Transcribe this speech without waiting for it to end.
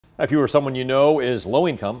If you or someone you know is low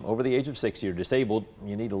income, over the age of 60 or disabled,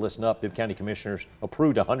 you need to listen up. Bibb County Commissioners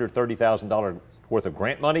approved $130,000 worth of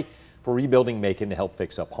grant money for rebuilding Macon to help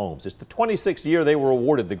fix up homes. It's the 26th year they were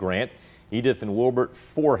awarded the grant. Edith and Wilbert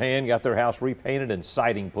Forehand got their house repainted and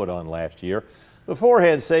siding put on last year. The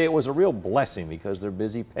Forehands say it was a real blessing because they're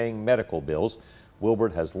busy paying medical bills.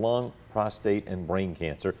 Wilbert has lung, prostate, and brain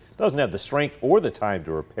cancer. Doesn't have the strength or the time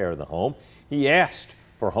to repair the home. He asked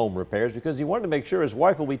for home repairs because he wanted to make sure his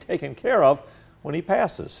wife will be taken care of when he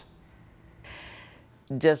passes.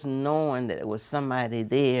 Just knowing that there was somebody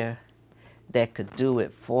there that could do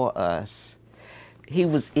it for us, he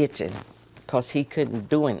was itching because he couldn't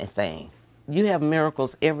do anything. You have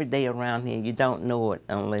miracles every day around here. You don't know it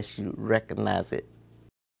unless you recognize it.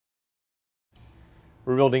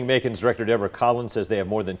 Rebuilding Macon's director Deborah Collins says they have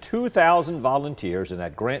more than 2,000 volunteers, and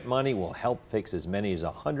that grant money will help fix as many as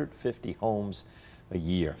 150 homes a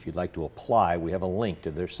year. If you'd like to apply, we have a link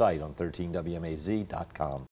to their site on 13WMAZ.com.